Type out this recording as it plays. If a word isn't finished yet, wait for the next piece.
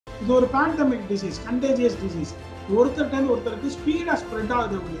இது ஒரு pandemic disease, contagious disease. ஒருத்தர்கிட்ட ஒருத்தருக்கு ஸ்பீடாக ஸ்ப்ரெட்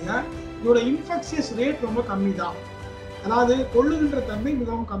ஆகுது இல்லையா, இதோட இன்ஃபெக்ஷியஸ் ரேட் ரொம்ப கம்மி தான். அதாவது கொள்ளுகின்ற தன்மை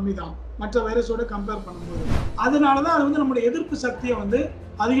மிகவும் கம்மி தான் மற்ற வைரஸோட கம்பேர் பண்ணும்போது. அதனால தான் அது வந்து நம்மளுடைய எதிர்ப்பு சக்தியை வந்து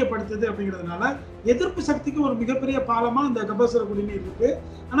அதிகப்படுத்துது. அப்படிங்கிறதுனால எதிர்ப்பு சக்திக்கு ஒரு மிகப்பெரிய பாலமாக இந்த கபசுர குடிநீர் இருக்கு.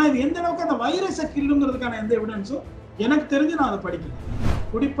 ஆனால் இது எந்த அளவுக்கு அந்த வைரஸை கில்லுங்கிறதுக்கான எந்த எவிடன்ஸும் எனக்கு தெரிஞ்சு நான் அதை படிக்கல.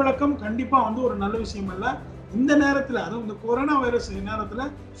 குடிப்பழக்கம் கண்டிப்பாக வந்து ஒரு நல்ல விஷயம் அல்ல. இந்த நேரத்தில், அதுவும் இந்த கொரோனா வைரஸ்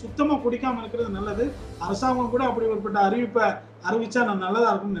நேரத்தில் சுத்தமாக குடிக்காமல் இருக்கிறது நல்லது. அரசாங்கம் கூட அப்படி ஒருப்பட்ட அறிவிப்பை அறிவிச்சா நான்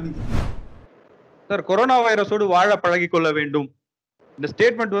நல்லதாக இருக்கும்னு நினைக்கிறேன். சார், கொரோனா வைரஸோடு வாழ பழகிக்கொள்ள வேண்டும், இந்த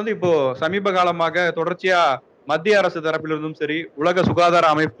ஸ்டேட்மெண்ட் வந்து இப்போ சமீப காலமாக தொடர்ச்சியா மத்திய அரசு தரப்பிலிருந்தும் சரி, உலக சுகாதார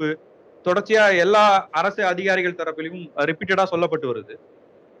அமைப்பு, தொடர்ச்சியா எல்லா அரசு அதிகாரிகள் தரப்பிலும் ரிப்பீட்டடா சொல்லப்பட்டு வருது.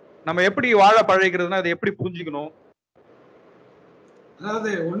 நம்ம எப்படி வாழ பழகிறதுனா அதை எப்படி புரிஞ்சுக்கணும்?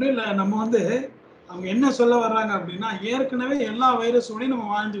 அதாவது ஒன்றும் இல்லை, நம்ம வந்து அவங்க என்ன சொல்ல வர்றாங்க அப்படின்னா, ஏற்கனவே எல்லா வைரஸோடையும் நம்ம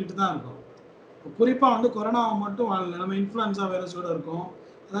வாழ்ந்துக்கிட்டு தான் இருக்கோம். குறிப்பாக வந்து கொரோனாவை மட்டும் வாழல, நம்ம இன்ஃப்ளூயன்ஸா வைரஸோட இருக்கோம்.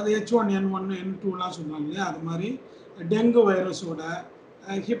 அதாவது H1N1 N2லாம் சொல்கிறாங்க இல்லையா, அது மாதிரி டெங்கு வைரஸோட,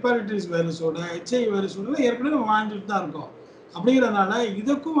 ஹெப்படைட்டிஸ் வைரஸோட, HIV வைரஸோட ஏற்கனவே நம்ம வாழ்ந்துட்டு தான் இருக்கோம். அப்படிங்கிறதுனால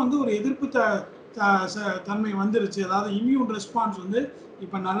இதுக்கும் வந்து ஒரு எதிர்ப்பு தன்மை வந்துருச்சு. அதாவது இம்யூன் ரெஸ்பான்ஸ் வந்து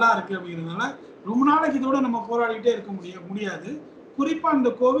இப்போ நல்லா இருக்குது. அப்படிங்கிறதுனால ரொம்ப நாளைக்கு இதோட நம்ம போராடிட்டே இருக்க முடியாது. குறிப்பாக இந்த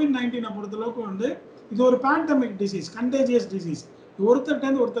COVID-19 பொறுத்தளவுக்கு வந்து இது ஒரு பேண்டமிக் டிசீஸ், கண்டேஜியஸ் டிசீஸ்.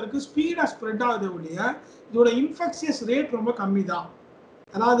 ஒருத்தர்கிட்ட ஒருத்தருக்கு ஸ்பீடாக ஸ்ப்ரெட் ஆகுது இல்லையா, இதோட இன்ஃபெக்ஷியஸ் ரேட் ரொம்ப கம்மி தான்.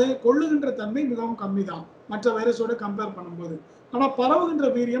 அதாவது கொள்ளுகின்ற தன்மை மிகவும் கம்மி தான் மற்ற வைரஸோட கம்பேர் பண்ணும்போது. ஆனால் பரவுகின்ற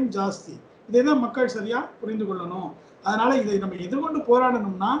வீரியம் ஜாஸ்தி. இதை தான் மக்கள் சரியாக புரிந்து கொள்ளணும். அதனால இதை நம்ம எதிர்கொண்டு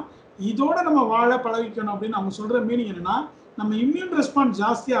போராடணும்னா இதோட நம்ம வாழ பழகிக்கணும். அப்படின்னு அவங்க சொல்கிற மீனிங் என்னன்னா, நம்ம இம்யூன் ரெஸ்பான்ஸ்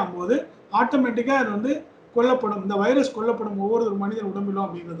ஜாஸ்தி ஆகும்போது ஆட்டோமேட்டிக்காக அது வந்து கொல்லப்படும், இந்த வைரஸ் கொல்லப்படும் ஒவ்வொரு மனிதர் உடம்பிலும்.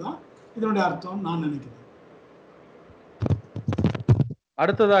 அப்படிங்கிறது தான் இதனுடைய அர்த்தம் நான் நினைக்கிறேன்.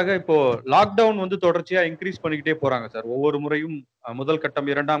 அடுத்ததாக இப்போ லாக்டவுன் வந்து தொடர்ச்சியா இன்க்ரீஸ் பண்ணிக்கிட்டே போறாங்க சார். ஒவ்வொரு முறையும் முதல் கட்டம்,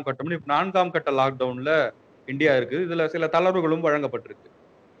 இரண்டாம் கட்டம், இப்போ 4ஆம் கட்ட லாக்டவுன்ல இந்தியா இருக்கு. இதுல சில தளர்வுகளும் வழங்கப்பட்டிருக்கு.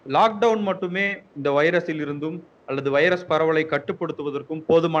 லாக்டவுன் மட்டுமே இந்த வைரஸில் இருந்தும் அல்லது வைரஸ் பரவலை கட்டுப்படுத்துவதற்கும்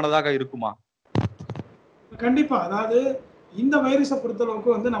போதுமானதாக இருக்குமா? கண்டிப்பா. அதாவது இந்த வைரஸை பொறுத்தளவுக்கு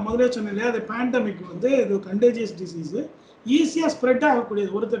வந்து நான் முதலே சொன்னேன் இல்லையா, அது பேண்டமிக், வந்து இது கண்டேஜியஸ் டிசீஸ், ஈஸியாக ஸ்ப்ரெட்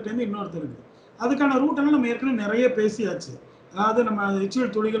ஆகக்கூடியது ஒருத்தர்கிட்ட இன்னொருத்தருக்கு. அதுக்கான ரூட்டெல்லாம் நம்ம ஏற்கனவே நிறைய பேசியாச்சு. அதாவது நம்ம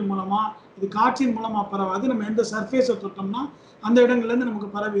எச்சில் துளிகள் மூலமா, இது காற்றின் மூலமா பரவாது. நம்ம எந்த சர்ஃபேஸை தொட்டோம்னா அந்த இடங்கள்லேருந்து நமக்கு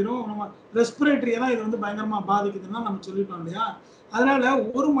பரவிடும். நம்ம ரெஸ்பிரேட்டரியை தான் இது வந்து பயங்கரமாக பாதிக்குதுன்னா நம்ம சொல்லிட்டோம் இல்லையா. அதனால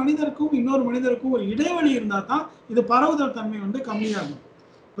ஒரு மனிதருக்கும் இன்னொரு மனிதருக்கும் ஒரு இடைவெளி இருந்தால் தான் இது பரவுதல் தன்மை வந்து கம்மியாகும்.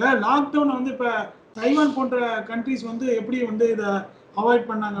 இப்போ லாக்டவுன் வந்து இப்போ தைவான் போன்ற கண்ட்ரிஸ் வந்து எப்படி வந்து இதை அவாய்ட்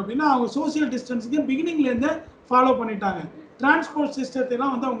பண்ணாங்க அப்படின்னா, அவங்க சோசியல் டிஸ்டன்ஸுக்கு பிகினிங்லேருந்தே ஃபாலோ பண்ணிட்டாங்க. டிரான்ஸ்போர்ட்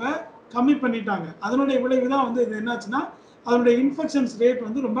சிஸ்டத்தைலாம் வந்து அவங்க கம்மி பண்ணிட்டாங்க. அதனுடைய விளைவு தான் வந்து இது என்னாச்சுன்னா, அதனுடைய இன்ஃபெக்ஷன்ஸ் ரேட்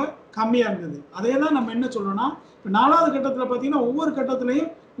வந்து ரொம்ப கம்மியாக இருந்தது. அதே தான் நம்ம என்ன சொல்கிறோன்னா, இப்போ 4வது கட்டத்தில் பார்த்தீங்கன்னா ஒவ்வொரு கட்டத்துலையும்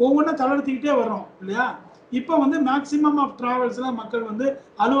ஒவ்வொன்றும் தளர்த்திக்கிட்டே வர்றோம் இல்லையா. இப்போ வந்து மேக்சிமம் ஆஃப் ட்ராவல்ஸ்லாம் மக்கள் வந்து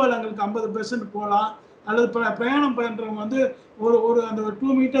அலுவலகங்களுக்கு 50% போகலாம், அல்லது பிரயாணம் பண்ணுறவங்க வந்து ஒரு அந்த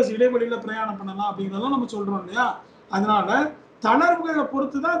 2 மீட்டர்ஸ் இடைவெளியில் பிரயாணம் பண்ணலாம் அப்படிங்கிறதெல்லாம் நம்ம சொல்கிறோம் இல்லையா. அதனால தளர்வுகளை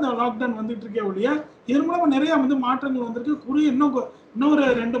பொறுத்து தான் இந்த லாக்டவுன் வந்துட்டு இருக்கே ஒழிய, இதன் மூலமாக நிறைய வந்து மாற்றங்கள் வந்திருக்கு. இன்னொரு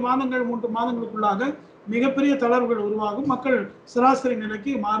 2 மாதங்கள் 3 மாதங்களுக்குள்ளாக மிகப்பெரிய தளர்வுகள் உருவாகும், மக்கள் சராசரி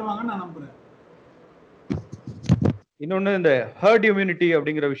நிலைக்கு மாறுவாங்கன்னு நான் நம்புறேன். இன்னொன்னு, இந்த ஹர்ட் இம்யூனிட்டி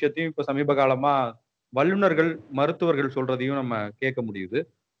அப்படிங்கிற விஷயத்தையும் இப்ப சமீப காலமா வல்லுநர்கள், மருத்துவர்கள் சொல்றதையும் நம்ம கேட்க முடியுது.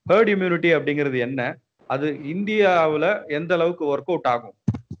 ஹர்ட் இம்யூனிட்டி அப்படிங்கிறது என்ன? அது இந்தியாவில் எந்த அளவுக்கு ஒர்க் அவுட் ஆகும்?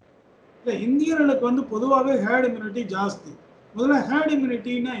 இல்லை, இந்தியர்களுக்கு வந்து பொதுவாகவே ஹேர்ட் இம்யூனிட்டி ஜாஸ்தி. முதல்ல ஹேர்ட்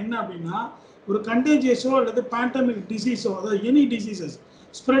இம்யூனிட்டின்னா என்ன அப்படின்னா, ஒரு கண்டேஜியஸோ அல்லது பேண்டமிக் டிசீஸோ, அதாவது எனி டிசீசஸ்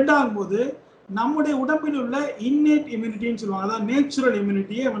ஸ்ப்ரெட் ஆகும்போது நம்முடைய உடம்பில் உள்ள இன்னேட் இம்யூனிட்டின்னு சொல்லுவாங்க, அதாவது நேச்சுரல்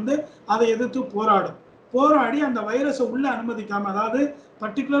இம்யூனிட்டியே வந்து அதை எதிர்த்து போராடி அந்த வைரஸை உள்ள அனுமதிக்காம, அதாவது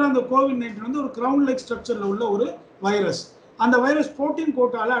பர்டிகுலராக அந்த COVID-19 வந்து ஒரு கிரவுன் லைக் ஸ்ட்ரக்சரில் உள்ள ஒரு வைரஸ். அந்த வைரஸ் புரோட்டீன்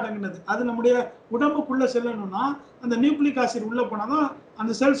கோட்டால அடங்கினது. அது நம்முடைய உடம்புக்குள்ளே செல்லணும்னா அந்த நியூக்ளிக் ஆசிட் உள்ளே போனால் தான்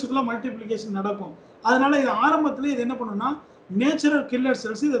அந்த செல்ஸுக்குள்ள மல்டிப்ளிகேஷன் நடக்கும். அதனால இது ஆரம்பத்தில் இது என்ன பண்ணுன்னா, நேச்சுரல் கில்லர்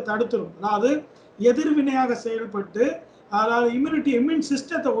செல்ஸ் இதை தடுத்துரும். அதாவது எதிர்வினையாக செயல்பட்டு, அதாவது இம்யூன்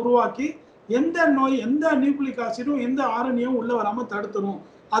சிஸ்டத்தை உருவாக்கி எந்த நோய், எந்த நியூக்ளிக் ஆசிடும் எந்த RNAவும் உள்ள வராமல் தடுத்துரும்.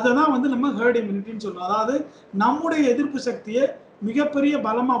 அதை தான் வந்து நம்ம ஹெர்ட் இம்யூனிட்டின்னு சொல்றோம். அதாவது நம்முடைய எதிர்ப்பு சக்தியை மிகப்பெரிய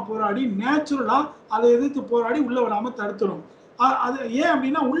பலமா போராடி நேச்சுரலா அதை எதிர்த்து போராடி உள்ள விடாம தடுத்துரும். அது ஏன்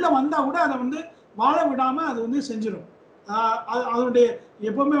அப்படின்னா, உள்ள வந்தா கூட அதை வந்து வாழ விடாம அது வந்து செஞ்சிடும். அதனுடைய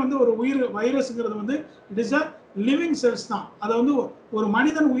எப்பவுமே வந்து ஒரு வைரஸ்ங்கிறது வந்து it is a living cells தான். அதை வந்து ஒரு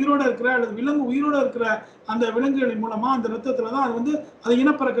மனிதன் உயிரோட இருக்கிற அல்லது விலங்கு உயிரோட இருக்கிற அந்த விலங்குகளின் மூலமா அந்த ரத்தத்துல தான் அது வந்து அது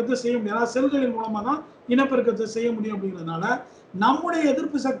இனப்பெருக்கத்தை செய்ய முடியும். அதாவது செல்களின் மூலமா தான் இனப்பெருக்கத்தை செய்ய முடியும். அப்படிங்கிறதுனால நம்முடைய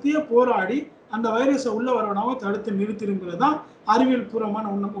எதிர்ப்பு சக்தியை போராடி அந்த வைரஸை உள்ள வரவிடாம தடுத்து நிறுத்திருங்கிறது தான் அறிவியல்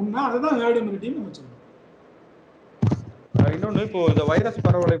பூர்வமான உண்மை. அதை தான் ஹேர்ட் இம்யூனிட்டின்னு நம்ம சொல்றோம். இன்னொன்னு, இப்போ இந்த வைரஸ்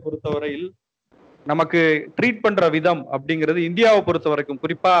பரவலை பொறுத்தவரையில் நமக்கு ட்ரீட் பண்ற விதம் அப்படிங்கிறது இந்தியாவை பொறுத்த வரைக்கும்,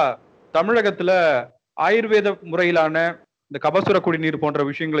 குறிப்பா தமிழகத்துல ஆயுர்வேத முறையிலான இந்த கபசுர குடிநீர் போன்ற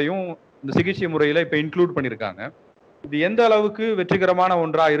விஷயங்களையும் இந்த சிகிச்சை முறையில இப்ப இன்க்ளூட் பண்ணியிருக்காங்க. இது எந்த அளவுக்கு வெற்றிகரமான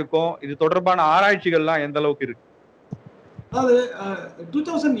ஒன்றா இருக்கும்? இது தொடர்பான ஆராய்ச்சிகள்லாம் எந்த அளவுக்கு இருக்கு? அதாவது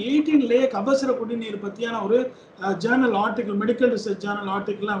 2018 கபசுர குடிநீர் பத்தியான ஒரு Journal article, medical research Journal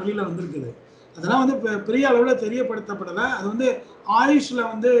ஆர்டிகிள்லாம் வெளியில வந்திருக்குது. அதெல்லாம் வந்து பெரிய அளவில் தெரியப்படுத்தப்படலை. அது வந்து ஆயுஷ்ல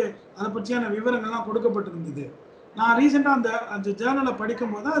வந்து அதை பற்றியான விவரங்கள்லாம் கொடுக்கப்பட்டிருந்தது. நான் ரீசெண்டாக அந்த அந்த ஜேர்னலை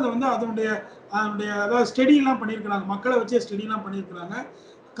படிக்கும்போது அதில் வந்து அதனுடைய அதனுடைய அதாவது ஸ்டடிலாம் பண்ணியிருக்கிறாங்க, மக்களை வச்சே ஸ்டடிலாம் பண்ணியிருக்கிறாங்க.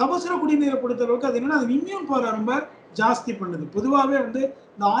 கபசுர குடிநீரை பொறுத்தளவுக்கு அது என்னன்னா, அது இம்யூன் பவரை ரொம்ப ஜாஸ்தி பண்ணுது. பொதுவாகவே வந்து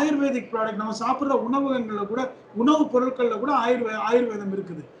இந்த ஆயுர்வேதிக் ப்ராடக்ட் நம்ம சாப்பிட்ற உணவகங்களில் கூட, உணவுப் பொருட்களில் கூட ஆயுர்வேதம்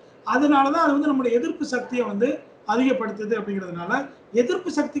இருக்குது. அதனால தான் அது வந்து நம்முடைய எதிர்ப்பு சக்தியை வந்து அதிகப்படுத்துது. அப்படிங்கிறதுனால எதிர்ப்பு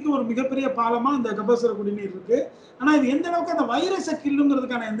சக்திக்கு ஒரு மிகப்பெரிய பாலமா இந்த கபசுர குடிநீர் இருக்கு. ஆனா இது எந்த அளவுக்கு அந்த வைரஸை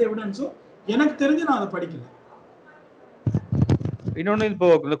கில்லுங்கிறதுக்கான எந்த எவிடன்ஸும் எனக்கு தெரிஞ்சு நான் அதை படிக்கல. இன்னொன்னு, இப்போ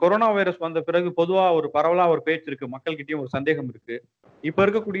இந்த கொரோனா வைரஸ் வந்த பிறகு பொதுவா ஒரு பரவலா ஒரு பேச்சு இருக்கு, மக்கள்கிட்டயும் ஒரு சந்தேகம் இருக்கு. இப்ப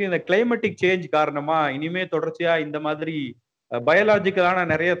இருக்கக்கூடிய இந்த கிளைமேட்டிக் சேஞ்ச் காரணமா இனிமே தொடர்ச்சியா இந்த மாதிரி பயாலாஜிக்கலான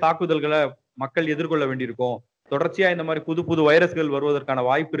நிறைய தாக்குதல்களை மக்கள் எதிர்கொள்ள வேண்டியிருக்கும், தொடர்ச்சியா இந்த மாதிரி புது புது வைரஸ்கள் வருவதற்கான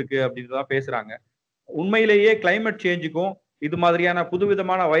வாய்ப்பு இருக்கு அப்படின்றதான் பேசுறாங்க. உண்மையிலேயே கிளைமேட் சேஞ்சுக்கும் இது மாதிரியான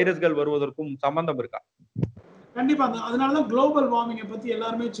புதுவிதமான வைரஸ்கள் வருவதற்கும் சம்பந்தம் இருக்கா? கண்டிப்பா. அதனாலதான் குளோபல் வார்மிங்கை பத்தி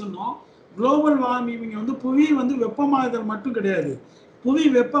எல்லாருமே சொன்னோம். குளோபல் வார்மிங் வந்து புவி வந்து வெப்பமாகுதல் மட்டும் கிடையாது. புவி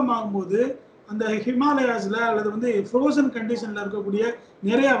வெப்பமாகும் போது அந்த ஹிமாலயாஸ்ல அல்லது வந்து ஃப்ரோசன் கண்டிஷன்ல இருக்கக்கூடிய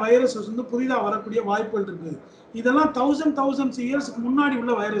நிறைய வைரஸஸ் வந்து புதிதாக வரக்கூடிய வாய்ப்புகள் இருக்குது. இதெல்லாம் தௌசண்ட்ஸ் இயர்ஸ்க்கு முன்னாடி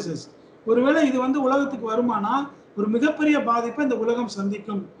உள்ள வைரஸஸ். ஒருவேளை இது வந்து உலகத்துக்கு வருமானா ஒரு மிகப்பெரிய பாதிப்பை இந்த உலகம்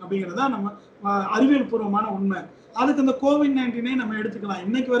சந்திக்கும். அப்படிங்கிறதா நம்ம அறிவியல் பூர்வமான உண்மை. அதுக்கு இந்த கோவிட்-19 நம்ம எடுத்துக்கலாம்.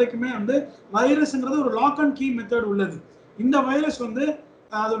 இன்னைக்கு வரைக்குமே வந்து வைரஸ்ங்கிறது ஒரு லாக் அண்ட் கீ மெத்தட் உள்ளது. இந்த வைரஸ் வந்து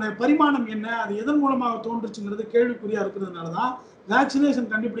அதோடைய பரிமாணம் என்ன, அது எதன் மூலமாக தோன்றுச்சுங்கிறது கேள்விக்குறியா இருக்கிறதுனால தான் வேக்சினேஷன்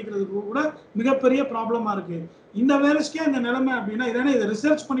கண்டுபிடிக்கிறதுக்கு கூட மிகப்பெரிய ப்ராப்ளமா இருக்கு. இந்த வைரஸ்க்கே இந்த நிலைமை அப்படின்னா இதே இதை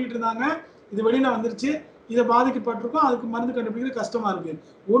ரிசர்ச் பண்ணிட்டு இருந்தாங்க, இது வெளியில வந்துருச்சு, இதை பாதிக்கப்பட்டிருக்கோம், அதுக்கு மருந்து கண்டுபிடிக்கிறது கஷ்டமா இருக்கு.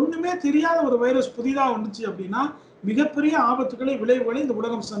 ஒண்ணுமே தெரியாத ஒரு வைரஸ் புதிதாக வந்துச்சு அப்படின்னா மிகப்பெரிய ஆபத்துக்களை, விளைவுகளை இந்த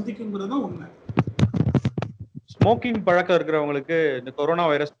உலகம் சந்திக்குங்கிறது தான் உண்மை. ஸ்மோக்கிங் பழக்கம் இருக்கிறவங்களுக்கு இந்த கொரோனா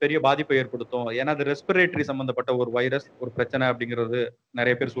வைரஸ் பெரிய பாதிப்பை ஏற்படுத்தும், ஏன்னா அது ரெஸ்பிரேட்டரி சம்பந்தப்பட்ட ஒரு வைரஸ், ஒரு பிரச்சனை அப்படிங்கிறது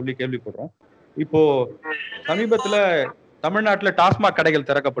நிறைய பேர் சொல்லி கேள்விப்படுறோம். இப்போ சமீபத்துல தமிழ்நாட்டுல டாஸ்மாக் கடைகள்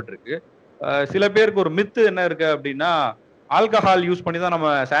திறக்கப்பட்டிருக்கு. சில பேருக்கு ஒரு மித்து என்ன இருக்கு அப்படின்னா, ஆல்கஹால் யூஸ் பண்ணி தான்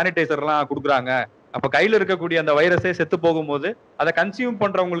நம்ம சானிடைசர் எல்லாம் கொடுக்குறாங்க, அப்ப கையில இருக்கக்கூடிய அந்த வைரஸே செத்து போகும்போது அதை கன்சியூம்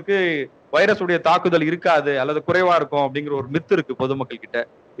பண்றவங்களுக்கு வைரஸுடைய தாக்குதல் இருக்காது அல்லது குறைவா இருக்கும் அப்படிங்கிற ஒரு மித்து இருக்கு பொதுமக்கள் கிட்ட.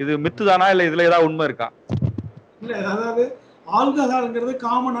 இது மித்து தானா, இல்ல இதுல ஏதாவது உண்மை இருக்கா? இல்ல, அதாவது ஆல்கஹால்ங்கிறது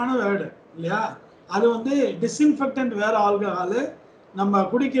காமனான வேர்டு இல்லையா? அது வந்து டிஸ்இன்ஃபெக்டன்ட் வேற, ஆல்கஹால் நம்ம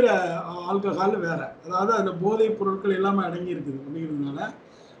குடிக்கிற ஆல்கஹால் வேற. அதாவது அதுல போதைப் பொருட்கள் எல்லாமே அடங்கி இருக்குது. அப்படிங்கிறதுனால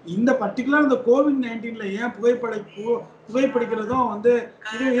இந்த பர்டிகுலர் இந்த கோவிட்-19 ஏன் புகைப்பிடிக்கிறதும் வந்து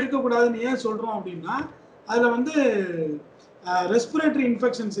இதுவும் இருக்கக்கூடாதுன்னு ஏன் சொல்றோம் அப்படின்னா, அதுல வந்து ரெஸ்பிரேட்டரி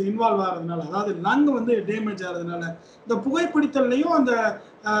இன்ஃபெக்ஷன்ஸ் இன்வால்வ் ஆகிறதுனால, அதாவது லங் வந்து டேமேஜ் ஆகிறதுனால, இந்த புகைப்பிடித்தல்லையும் அந்த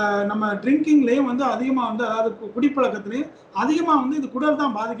நம்ம ட்ரிங்கிங்லேயும் வந்து அதிகமாக வந்து, அதாவது குடிப்பழக்கத்துலையும் அதிகமாக வந்து இது குடல்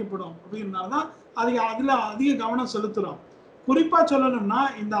தான் பாதிக்கப்படும். அப்படிங்கிறதுனால தான் அதில் அதிக கவனம் செலுத்துகிறோம். குறிப்பாக சொல்லணும்னா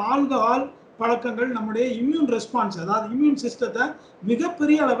இந்த ஆல்கஹால் பழக்கங்கள் நம்முடைய இம்யூன் ரெஸ்பான்ஸ், அதாவது இம்யூன் சிஸ்டத்தை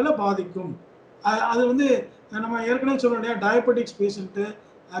மிகப்பெரிய அளவில் பாதிக்கும். அது வந்து நம்ம ஏற்கனவே சொல்றோம் இல்லையா, டயபெட்டிக்ஸ் பேஷண்ட்டு,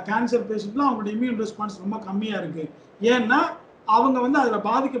 கேன்சர் பேஷண்ட்லாம் அவங்களோட இம்யூன் ரெஸ்பான்ஸ் ரொம்ப கம்மியாக இருக்குது. ஏன்னா அவங்க வந்து அதில்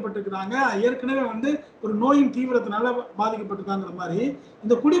பாதிக்கப்பட்டிருக்கிறாங்க, ஏற்கனவே வந்து ஒரு நோயின் தீவிரத்தினால பாதிக்கப்பட்டிருக்காங்கிற மாதிரி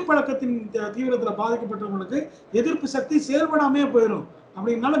இந்த குடிப்பழக்கத்தின் தீவிரத்தில் பாதிக்கப்பட்டவங்களுக்கு எதிர்ப்பு சக்தி செயல்படாமே போயிடும்.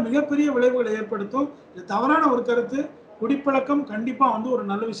 அப்படின்னால மிகப்பெரிய விளைவுகளை ஏற்படுத்தும். இது தவறான ஒரு கருத்து. குடிப்பழக்கம் கண்டிப்பாக வந்து ஒரு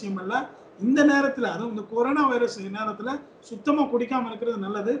நல்ல விஷயம் அல்ல. இந்த நேரத்தில், அதுவும் இந்த கொரோனா வைரஸ் நேரத்தில் சுத்தமாக குடிக்காமல் இருக்கிறது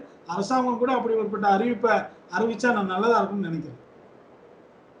நல்லது. அரசாங்கம் கூட அப்படி ஒருப்பட்ட அறிவிப்பை அறிவிச்சா நான் நல்லதா இருக்கும்னு நினைக்கிறேன்.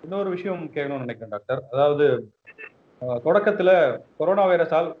 இன்னொரு விஷயம் கேட்கணும்னு நினைக்கிறேன் டாக்டர். அதாவது தொடக்கத்துல கொரோனா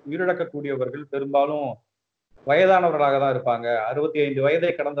வைரஸால் உயிரிழக்கக்கூடியவர்கள் பெரும்பாலும் வயதானவர்களாக தான் இருப்பாங்க. 65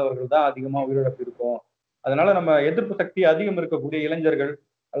 வயதை கடந்தவர்கள் தான் அதிகமா உயிரிழப்பு இருக்கும். அதனால நம்ம எதிர்ப்பு சக்தி அதிகம் இருக்கக்கூடிய இளைஞர்கள்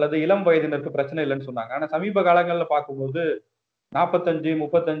அல்லது இளம் வயதினருக்கு பிரச்சனை இல்லைன்னு சொன்னாங்க. ஆனா சமீப காலங்கள்ல பார்க்கும்போது 45,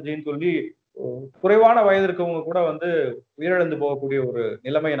 35ன்னு சொல்லி குறைவான வயது இருக்கவங்க கூட வந்து உயிரிழந்து போகக்கூடிய ஒரு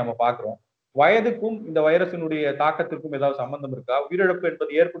நிலைமையை நம்ம பார்க்கிறோம். வயதுக்கும் இந்த வைரஸினுடைய தாக்கத்திற்கும் ஏதாவது சம்பந்தம் இருக்கா? உயிரிழப்பு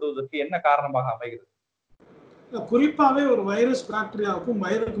என்பது ஏற்படுவதற்கு என்ன காரணமாக அமைகிறது? குறிப்பாவே ஒரு வைரஸ் பாக்டீரியாவுக்கும்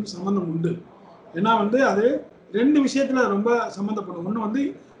வயதுக்கும் சம்பந்தம் உண்டு. ஏன்னா வந்து அது 2 விஷயத்துல ரொம்ப சம்மந்தப்படும். ஒண்ணு வந்து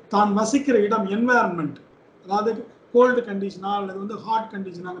தான் வசிக்கிற இடம் என்வாயர்ன்மென்ட். அதாவது கோல்டு கண்டிஷனா அல்லது வந்து ஹாட்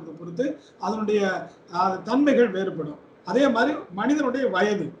கண்டிஷனாங்கிறத பொறுத்து அதனுடைய தன்மைகள் வேறுபடும். அதே மாதிரி மனிதனுடைய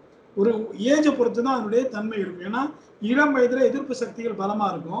வயது. ஒரு ஏஜ பொறுத்து தான் அதனுடைய தன்மை இருக்கும். ஏன்னா இளம் வயதுல எதிர்ப்பு சக்திகள் பலமா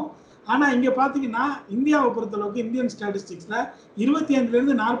இருக்கும். ஆனா இங்க பாத்தீங்கன்னா இந்தியாவை பொறுத்தளவுக்கு இந்தியன் ஸ்டாட்டிஸ்டிக்ஸ்ல 25ல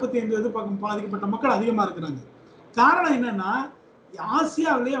இருந்து 45 வயது பக்கம் பாதிக்கப்பட்ட மக்கள் அதிகமா இருக்கிறாங்க. காரணம் என்னன்னா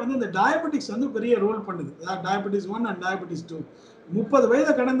ஆசியாவிலேயே வந்து இந்த டயபெட்டிக்ஸ் வந்து பெரிய ரோல் பண்ணுது. Diabetes 1 and diabetes 2. 30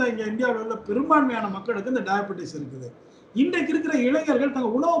 வயதை கடந்த இங்க இந்தியாவில் உள்ள பெரும்பான்மையான மக்களுக்கு இந்த டயபெட்டிஸ் இருக்குது. இன்றைக்கு இருக்கிற இளைஞர்கள் தங்க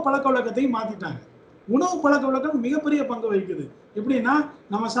உணவு பழக்க வழக்கத்தையும் மாத்திட்டாங்க. உணவு பழக்க வழக்கம் மிகப்பெரிய பங்கு வகிக்குது. எப்படின்னா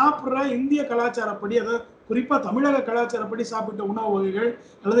நம்ம சாப்பிட்ற இந்திய கலாச்சாரப்படி, அதாவது குறிப்பா தமிழக கலாச்சாரப்படி சாப்பிட்ட உணவு வகைகள்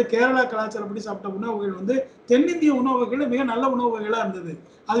அல்லது கேரளா கலாச்சாரப்படி சாப்பிட்ட உணவு வகைகள் வந்து தென்னிந்திய உணவு வகைகள் மிக நல்ல உணவு வகைகளா இருந்தது.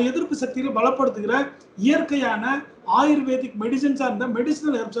 அது எதிர்ப்பு சக்தியை பலப்படுத்துகிற இயற்கையான ஆயுர்வேதிக் மெடிசன்ஸா இருந்த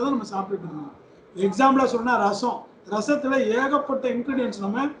மெடிசினல் ஹெர்ப்ஸை தான் நம்ம சாப்பிட்டுட்டு இருந்தோம். எக்ஸாம்பிளா சொன்னா ரசம். ரசத்துல ஏகப்பட்ட இன்கிரீடியன்ஸ்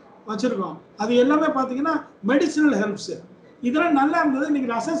நம்ம வச்சிருக்கோம். அது எல்லாமே பாத்தீங்கன்னா மெடிசினல் ஹெர்ப்ஸ். இதெல்லாம் நல்லா இருந்தது.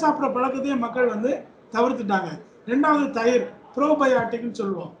 இன்னைக்கு ரசம் சாப்பிட்ற பழக்கத்தையே மக்கள் வந்து தவிர்த்துட்டாங்க. 2வது தயிர், ப்ரோபயாட்டிக்னு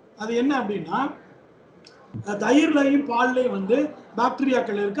சொல்லுவோம். அது என்ன அப்படின்னா தயிர்லையும் பால்லையும் வந்து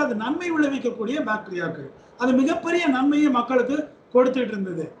பாக்டீரியாக்கள் இருக்கு. அது நன்மை விளைவிக்கக்கூடிய பாக்டீரியாக்கள். அது மிகப்பெரிய நன்மையை மக்களுக்கு கொடுத்துட்டு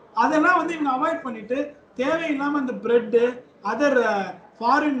இருந்தது. அதெல்லாம் வந்து இவங்க அவாய்ட் பண்ணிட்டு தேவையில்லாம இந்த பிரெட் அதர்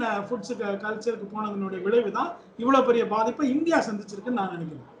ஃபாரின் ஃபுட்ஸ் கல்ச்சருக்கு போனதனுடைய விளைவு தான் இவ்வளவு பெரிய பாதிப்பை இந்தியா சந்திச்சிருக்குன்னு நான்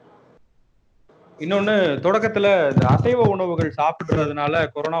நினைக்கிறேன். இன்னொன்னு, தொடக்கத்துல இந்த அசைவ உணவுகள் சாப்பிடுறதுனால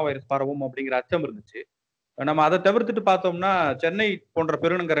கொரோனா வைரஸ் பரவும் அப்படிங்கிற அச்சம் இருந்துச்சு. நம்ம அதை தவிர்த்துட்டு பார்த்தோம்னா, சென்னை போன்ற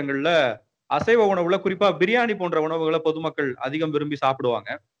பெருநகரங்கள்ல அசைவ உணவுல குறிப்பா பிரியாணி போன்ற உணவுகளை பொதுமக்கள் அதிகம் விரும்பி சாப்பிடுவாங்க.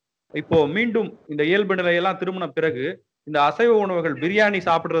 இப்போ மீண்டும் இந்த இயல்பு நிலையெல்லாம் திரும்பின பிறகு இந்த அசைவ உணவுகள் பிரியாணி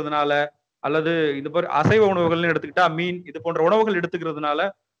சாப்பிடுறதுனால அல்லது இது போன்ற அசைவ உணவுகள்னு எடுத்துக்கிட்டா மீன் இது போன்ற உணவுகள் எடுத்துக்கிறதுனால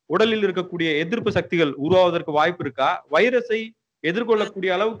உடலில் இருக்கக்கூடிய எதிர்ப்பு சக்திகள் உருவாவதற்கு வாய்ப்பு இருக்கா? வைரஸை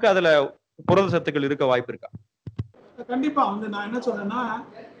எதிர்கொள்ளக்கூடிய அளவுக்கு அதுல புரத சத்துக்கள் இருக்க வாய்ப்பு இருக்கா? கண்டிப்பா வந்து நான் என்ன சொல்றேன்னா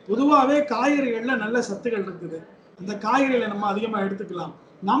பொதுவாகவே காய்கறிகள்ல நல்ல சத்துக்கள் இருக்குது. அந்த காய்கறிகளை நம்ம அதிகமா எடுத்துக்கலாம்.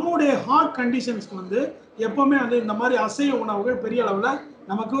 நம்முடைய ஹார்ட் கண்டிஷன்ஸ்க்கு வந்து எப்பவுமே வந்து இந்த மாதிரி அசைவ உணவுகள் பெரிய அளவுல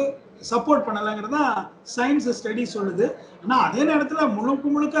நமக்கு சப்போர்ட் பண்ணலைங்கிறது தான் சயின்ஸ் ஸ்டடி சொல்லுது. ஆனா அதே நேரத்துல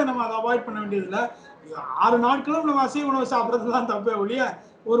முழுக்க முழுக்க நம்ம அதை அவாய்ட் பண்ண வேண்டியதில்லை. 6 நாட்களும் நம்ம அசைவ உணவு சாப்பிட்றது தான் தப்பே ஒழிய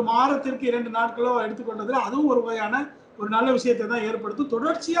ஒரு வாரத்திற்கு 2 நாட்களோ எடுத்துக்கொண்டதுல அதுவும் ஒரு வகையான ஒரு நல்ல விஷயத்தை தான் ஏற்படுத்தும்.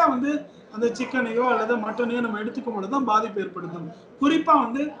 தொடர்ச்சியா வந்து அந்த சிக்கனையோ அல்லது மட்டனையோ நம்ம எடுத்துக்கும் பொழுது தான் பாதிப்பு ஏற்படுத்தும். குறிப்பா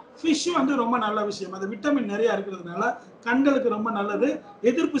வந்து ஃபிஷ் வந்து ரொம்ப நல்ல விஷயம். அது விட்டமின் நிறைய இருக்கிறதுனால கண்களுக்கு ரொம்ப நல்லது.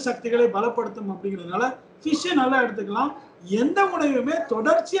 எதிர்ப்பு சக்திகளை பலப்படுத்தும் அப்படிங்கிறதுனால ஃபிஷ் நல்லா எடுத்துக்கலாம். எந்த உணவுமே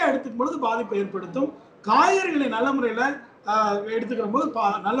தொடர்ச்சியா எடுத்துக்கும் பொழுது பாதிப்பை ஏற்படுத்தும். காய்கறிகளை நல்ல முறையில எடுத்துக்கிற போது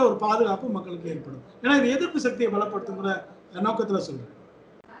நல்ல ஒரு பாதுகாப்பு மக்களுக்கு ஏற்படும். ஏன்னா இது எதிர்ப்பு சக்தியை பலப்படுத்துங்கிற நோக்கத்துல சொல்றேன்.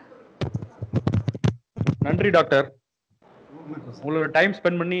 நன்றி டாக்டர். உங்களோட டைம்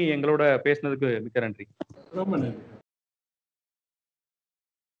ஸ்பெண்ட் பண்ணி எங்களோட பேசினதுக்கு மிக்க நன்றி. ரொம்ப நன்றி.